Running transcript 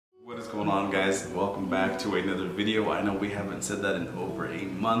going on, guys? Welcome back to another video. I know we haven't said that in over a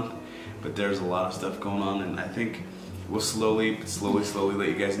month, but there's a lot of stuff going on, and I think we'll slowly let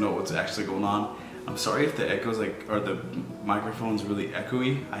you guys know what's actually going on. I'm sorry if the echoes or the microphone's really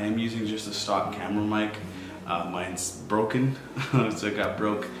echoey. I am using just a stock camera mic. Mine's broken, so it got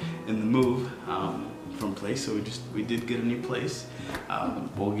broke in the move from place. So we did get a new place.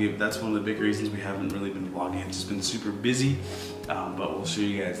 That's one of the big reasons we haven't really been vlogging. It's just been super busy, but we'll show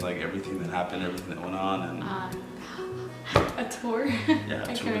you guys like everything that happened, everything that went on, and a tour. Yeah,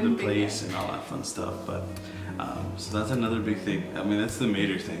 a tour of the place and all that fun stuff. But so that's another big thing. I mean, that's the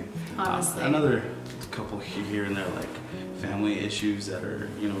major thing. Honestly, another couple here and there, like family issues that are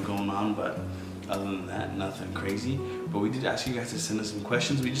going on, but other than that, nothing crazy. But we did ask you guys to send us some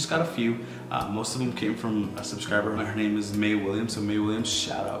questions. We just got a few. Most of them came from a subscriber. Her name is May Williams. So May Williams,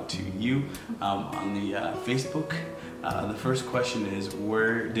 shout out to you on the Facebook. The first question is,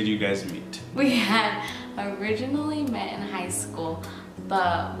 where did you guys meet? We had originally met in high school,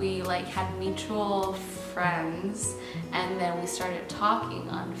 but we had mutual friends, and then we started talking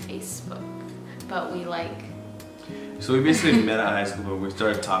on Facebook. But So we basically met at high school, but we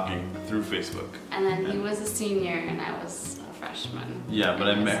started talking through Facebook. And then he was a senior and I was a freshman. Yeah, but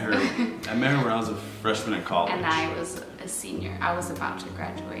I met her when I was a freshman at college. And I was a senior. I was about to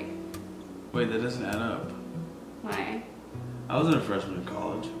graduate. Wait, that doesn't add up. Why? I wasn't a freshman in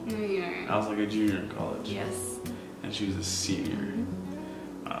college. No, you weren't. I was like a junior in college. Yes. And she was a senior.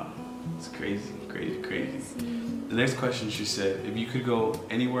 Wow, it's crazy, crazy, crazy. The next question, she said, if you could go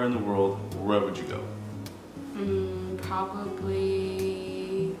anywhere in the world, where would you go?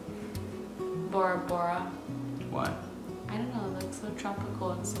 Probably Bora Bora. Why? I don't know, it looks so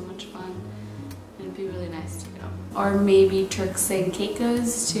tropical and so much fun. It'd be really nice to go. Or maybe Turks and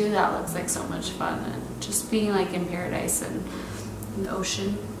Caicos too, that looks like so much fun. And just being in paradise and in the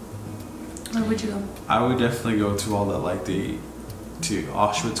ocean. Where would you go? I would definitely go to all that to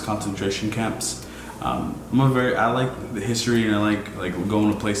Auschwitz concentration camps. I like the history, and I like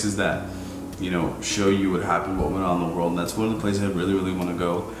going to places that show you what happened, what went on in the world, and that's one of the places I really want to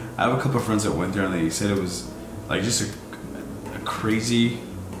go. I have a couple of friends that went there, and they said it was just a crazy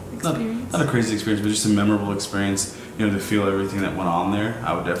experience. Not a crazy experience, but just a memorable experience, to feel everything that went on there.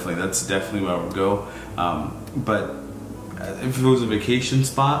 That's definitely where I would go. But if it was a vacation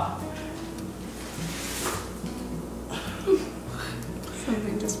spot,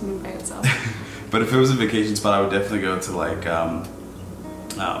 something just moved by itself. But if it was a vacation spot, I would definitely go to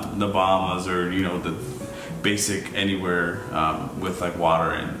the Bahamas, or the basic anywhere with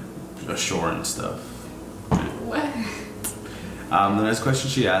water and a shore and stuff. What? The next question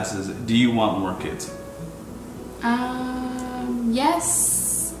she asks is, do you want more kids?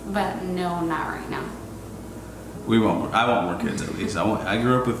 Yes, but no, not right now. I want more kids, at least. I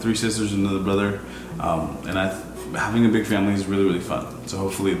grew up with 3 sisters and another brother, and having a big family is really fun. So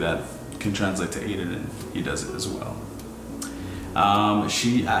hopefully that can translate to Ayden, and he does it as well.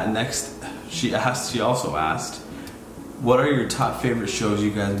 She also asked, what are your top favorite shows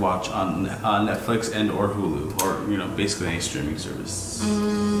you guys watch on Netflix and or Hulu, or basically any streaming service?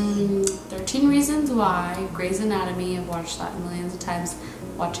 13 Reasons Why, Grey's Anatomy. I've watched that millions of times,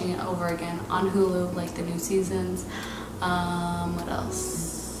 watching it over again on Hulu, the new seasons. What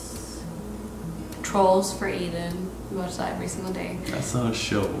else? Trolls for Ayden. We watch that every single day. That's not a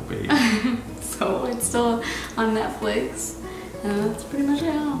show, baby. So it's still on Netflix. And that's pretty much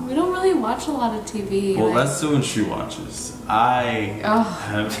it. We don't really watch a lot of TV. Well, that's the one she watches. I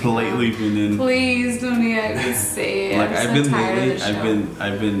have lately been in. Please don't even say it. I've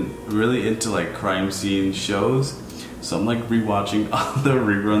been really into crime scene shows, so I'm rewatching all the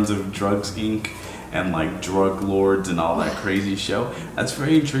reruns of Drugs Inc. and Drug Lords and all that crazy show. That's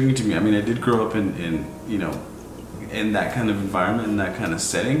very intriguing to me. I mean, I did grow up in that kind of environment, in that kind of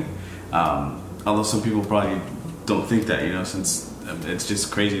setting. Although some people probably don't think that, since it's just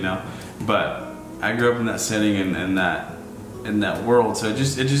crazy now. But I grew up in that setting and that world, so it's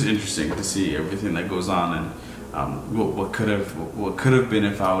just interesting to see everything that goes on, and what could have been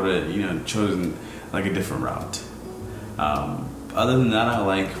if I would have chosen a different route. Other than that, I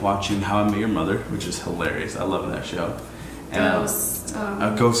like watching How I Met Your Mother, which is hilarious. I love that show. And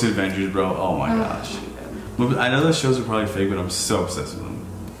Ghost Adventures, bro. Oh my gosh. I know those shows are probably fake, but I'm so obsessed with them.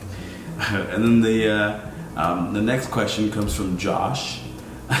 And then the next question comes from Josh.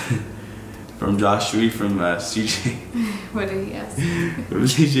 From Josh Shui from CJ. What did he ask? From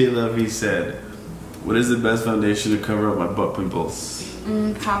CJ Love, he said, what is the best foundation to cover up my butt pimples?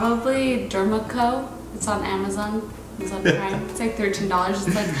 Probably Dermaco. It's on Amazon. It's on Prime. It's $13.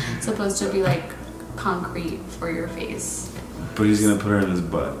 It's supposed to be concrete for your face. But he's gonna put her in his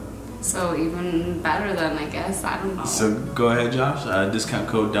butt. So even better then, I guess. I don't know. So go ahead, Josh. Discount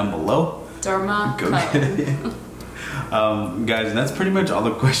code down below. Derma. Go get it. Guys, and that's pretty much all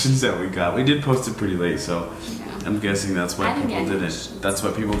the questions that we got. We did post it pretty late, so yeah. I'm guessing that's why people didn't. That's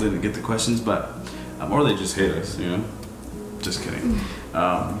why people didn't get the questions, but or they just hate us, you know. Just kidding.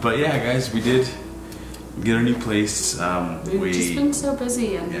 But yeah, guys, we did get our new place. We've just been so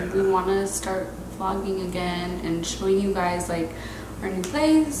busy, and we want to start vlogging again and showing you guys like our new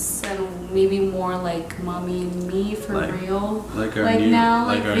place and maybe more like mommy and me for real. Like our new, now,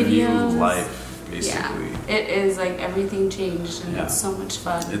 like our videos. new life, basically. Yeah, it is like everything changed, and it's so much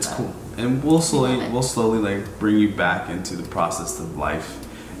fun. It's cool, and we'll slowly like bring you back into the process of life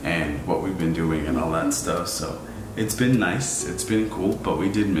and what we've been doing and all that stuff. So it's been nice, it's been cool, but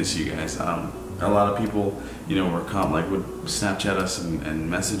we did miss you guys. A lot of people, you know, would Snapchat us and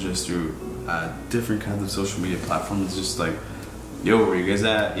message us through different kinds of social media platforms, just like, yo, where you guys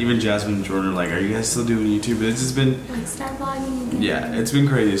at? Even Jasmine and Jordan are like, are you guys still doing YouTube? It's just been like, start vlogging again. Yeah, it's been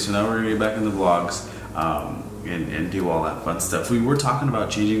crazy. So now we're gonna get back in the vlogs and do all that fun stuff. We were talking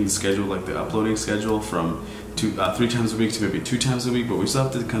about changing the schedule, like the uploading schedule from 3 times a week to maybe 2 times a week, but we still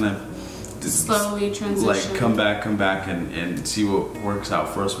have to kind of slowly transition. Like come back and see what works out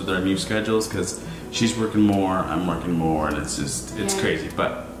for us with our new schedules, because she's working more, I'm working more, and it's crazy,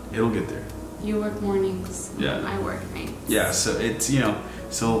 but it'll get there. You work mornings. Yeah. I work nights. Yeah, so it's, you know,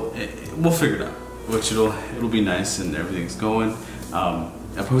 we'll figure it out, which it'll be nice, and everything's going. I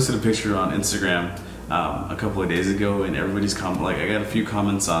posted a picture on Instagram a couple of days ago, and everybody's I got a few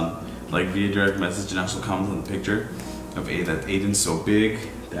comments on, like, via direct message and actual comments on the picture of that Ayden's so big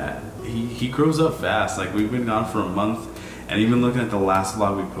that he grows up fast. Like, we've been gone for a month, and even looking at the last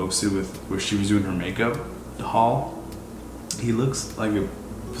vlog we posted where she was doing her makeup haul, he looks like a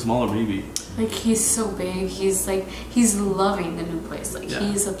smaller baby. Like, he's so big. He's loving the new place. Like,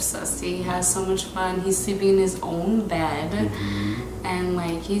 he's obsessed. He has so much fun. He's sleeping in his own bed, and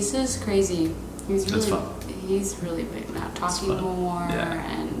like, he's just crazy. He's really big now, talking more,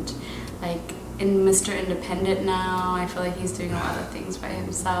 and like in Mr. Independent now. I feel like he's doing a lot of things by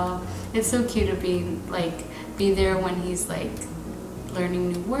himself. It's so cute to be there when he's like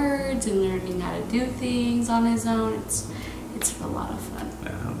learning new words and learning how to do things on his own. It's a lot of fun.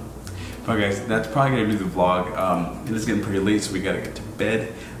 Yeah. But guys, that's probably gonna be the vlog. It is getting pretty late, so we gotta get to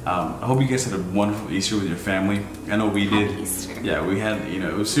bed. I hope you guys had a wonderful Easter with your family. I know we did. Happy Easter. Yeah, we had, you know,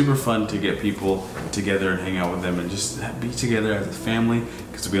 it was super fun to get people together and hang out with them and just be together as a family,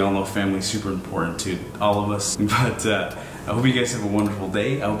 because we all know family is super important to all of us. But I hope you guys have a wonderful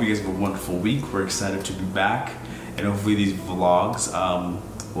day. I hope you guys have a wonderful week. We're excited to be back, and hopefully these vlogs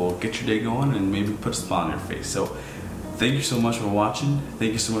will get your day going and maybe put a smile on your face. So thank you so much for watching.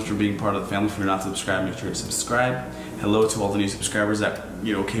 Thank you so much for being part of the family. If you're not subscribed, make sure to subscribe. Hello to all the new subscribers that,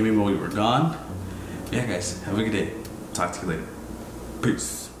 you know, came in when we were gone. Yeah, guys, have a good day. Talk to you later.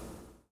 Peace.